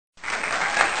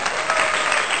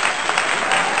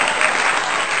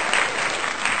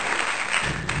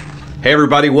Hey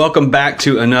everybody, welcome back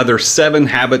to another 7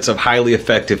 Habits of Highly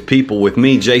Effective People with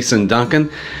me, Jason Duncan,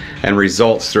 and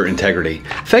Results Through Integrity.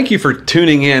 Thank you for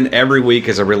tuning in every week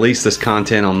as I release this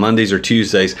content on Mondays or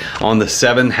Tuesdays on the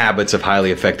 7 Habits of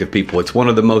Highly Effective People. It's one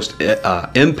of the most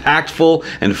impactful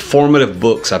and formative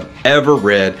books I've ever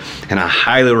read, and I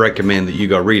highly recommend that you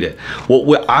go read it.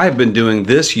 What I've been doing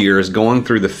this year is going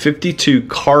through the 52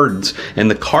 cards in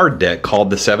the card deck called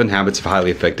the 7 Habits of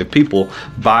Highly Effective People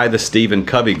by the Stephen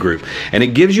Covey group. And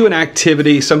it gives you an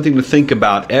activity, something to think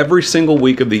about every single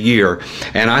week of the year.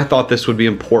 And I thought this would be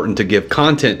important to give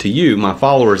content to you, my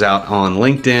followers out on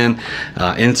LinkedIn,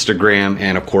 Instagram,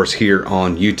 and of course here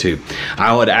on YouTube.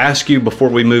 I would ask you before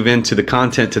we move into the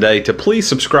content today to please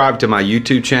subscribe to my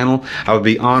YouTube channel. I would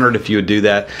be honored if you would do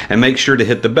that, and make sure to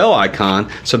hit the bell icon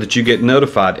so that you get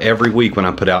notified every week when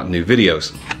I put out new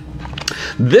videos.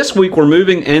 This week we're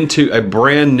moving into a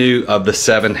brand new of the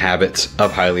 7 Habits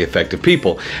of Highly Effective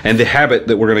People. And the habit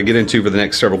that we're going to get into for the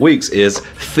next several weeks is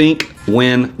think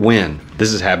win-win.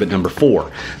 This is habit number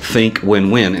 4, think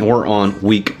win-win, and we're on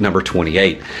week number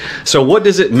 28. So what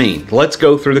does it mean? Let's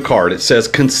go through the card. It says,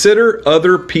 consider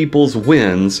other people's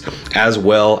wins as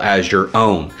well as your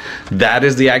own. That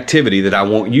is the activity that I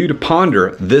want you to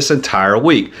ponder this entire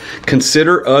week.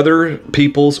 Consider other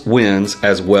people's wins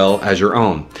as well as your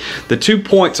own. The 2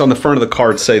 points on the front of the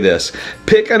card say this: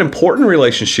 pick an important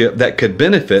relationship that could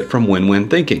benefit from win-win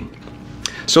thinking.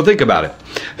 So think about it.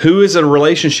 Who is a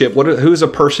relationship, who is a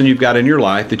person you've got in your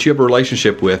life that you have a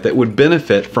relationship with that would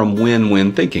benefit from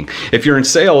win-win thinking? If you're in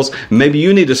sales, maybe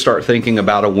you need to start thinking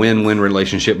about a win-win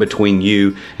relationship between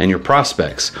you and your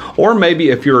prospects. Or maybe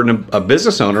if you're a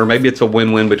business owner, maybe it's a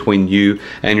win-win between you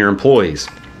and your employees.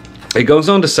 It goes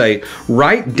on to say,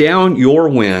 write down your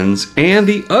wins and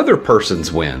the other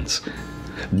person's wins.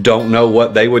 Don't know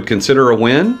what they would consider a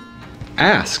win?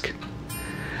 Ask.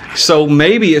 So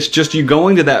maybe it's just you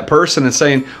going to that person and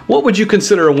saying, what would you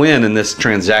consider a win in this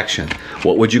transaction?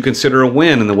 What would you consider a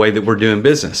win in the way that we're doing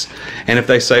business? And if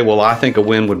they say, well, I think a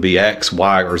win would be X,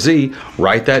 Y, or Z,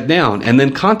 write that down and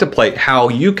then contemplate how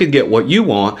you can get what you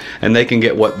want and they can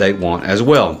get what they want as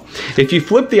well. If you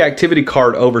flip the activity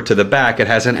card over to the back, it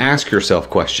has an ask yourself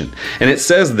question. And it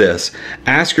says this: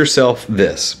 ask yourself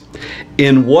this: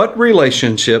 in what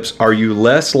relationships are you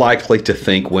less likely to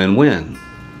think win-win?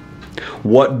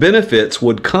 What benefits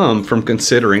would come from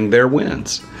considering their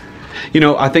wins? You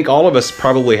know, I think all of us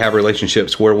probably have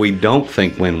relationships where we don't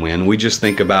think win-win. We just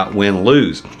think about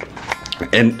win-lose.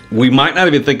 And we might not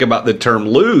even think about the term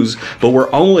lose, but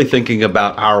we're only thinking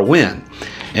about our win.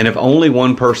 And if only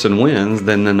one person wins,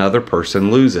 then another person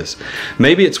loses.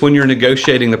 Maybe it's when you're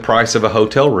negotiating the price of a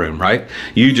hotel room, right?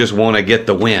 You just want to get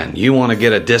the win. You want to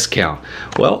get a discount.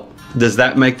 Well, does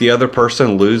that make the other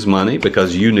person lose money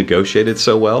because you negotiated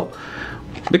so well?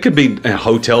 It could be a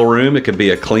hotel room, it could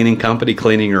be a cleaning company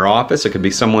cleaning your office, it could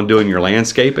be someone doing your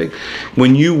landscaping.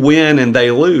 When you win and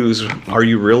they lose, are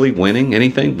you really winning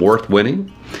anything worth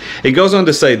winning? It goes on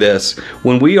to say this: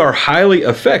 when we are highly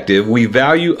effective, we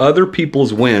value other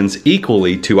people's wins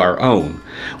equally to our own.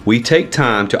 We take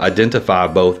time to identify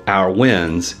both our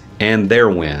wins and their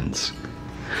wins.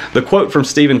 The quote from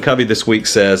Stephen Covey this week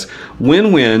says,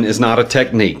 win-win is not a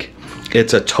technique.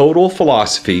 It's a total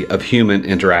philosophy of human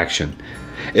interaction.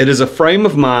 It is a frame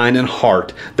of mind and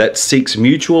heart that seeks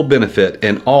mutual benefit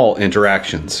in all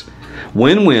interactions.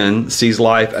 Win-win sees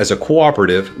life as a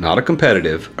cooperative, not a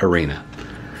competitive, arena.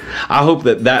 I hope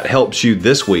that that helps you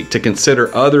this week to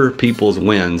consider other people's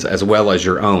wins as well as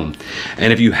your own.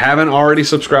 And if you haven't already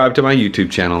subscribed to my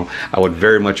YouTube channel, I would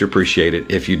very much appreciate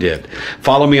it if you did.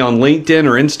 Follow me on LinkedIn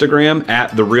or Instagram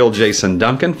at The Real Jason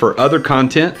Duncan for other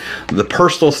content. The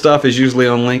personal stuff is usually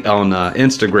on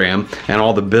Instagram, and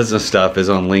all the business stuff is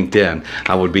on LinkedIn.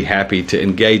 I would be happy to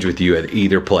engage with you at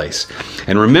either place.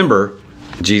 And remember,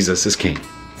 Jesus is King.